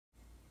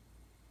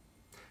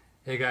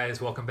Hey guys,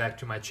 welcome back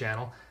to my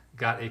channel.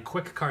 Got a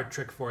quick card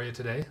trick for you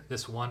today.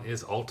 This one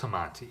is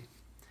UltiMonte.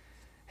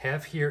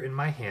 Have here in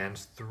my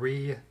hands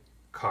 3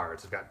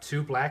 cards. I've got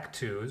 2 black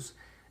 2s,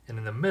 and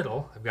in the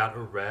middle I've got a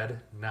red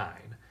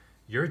 9.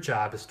 Your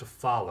job is to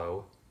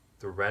follow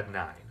the red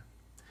 9.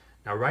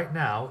 Now right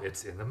now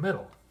it's in the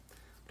middle.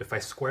 But if I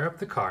square up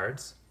the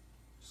cards,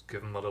 just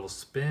give them a little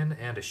spin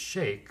and a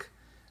shake,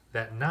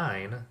 that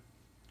 9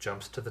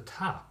 jumps to the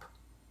top.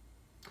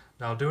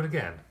 Now I'll do it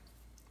again.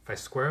 If I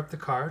square up the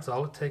cards,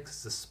 all it takes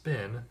is a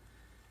spin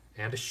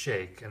and a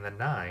shake, and the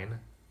 9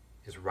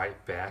 is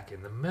right back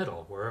in the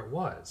middle where it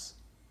was.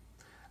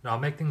 Now I'll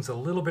make things a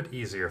little bit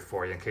easier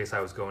for you in case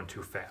I was going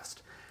too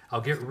fast. I'll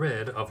get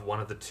rid of one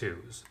of the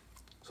 2s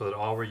so that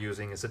all we're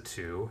using is a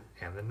 2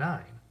 and the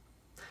 9.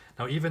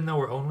 Now even though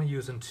we're only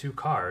using 2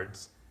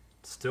 cards,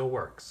 it still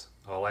works.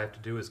 All I have to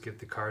do is give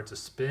the cards a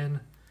spin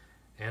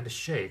and a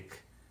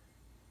shake,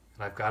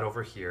 and I've got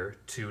over here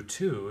 2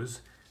 2s.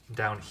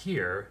 Down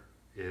here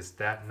is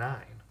that 9.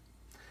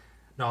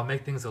 Now I'll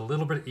make things a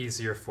little bit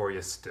easier for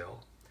you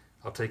still.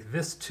 I'll take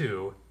this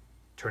 2,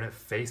 turn it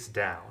face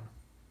down.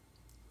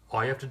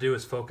 All you have to do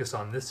is focus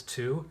on this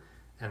 2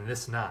 and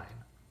this 9.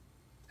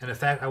 And in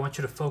fact, I want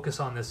you to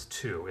focus on this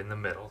 2 in the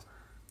middle.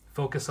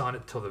 Focus on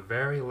it till the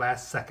very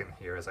last second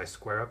here as I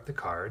square up the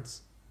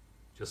cards,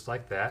 just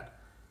like that.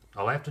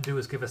 All I have to do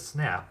is give a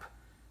snap,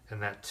 and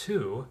that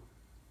 2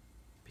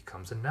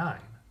 becomes a 9.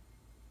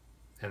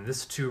 And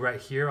this 2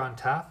 right here on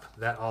top,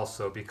 that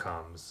also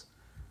becomes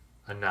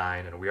a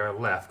 9, and we are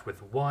left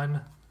with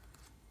 1,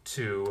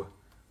 2,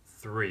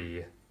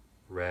 3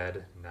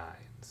 red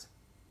 9s.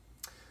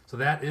 So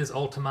that is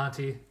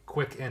UltiMonte,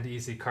 quick and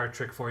easy card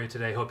trick for you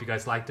today. Hope you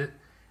guys liked it,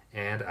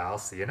 and I'll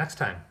see you next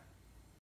time.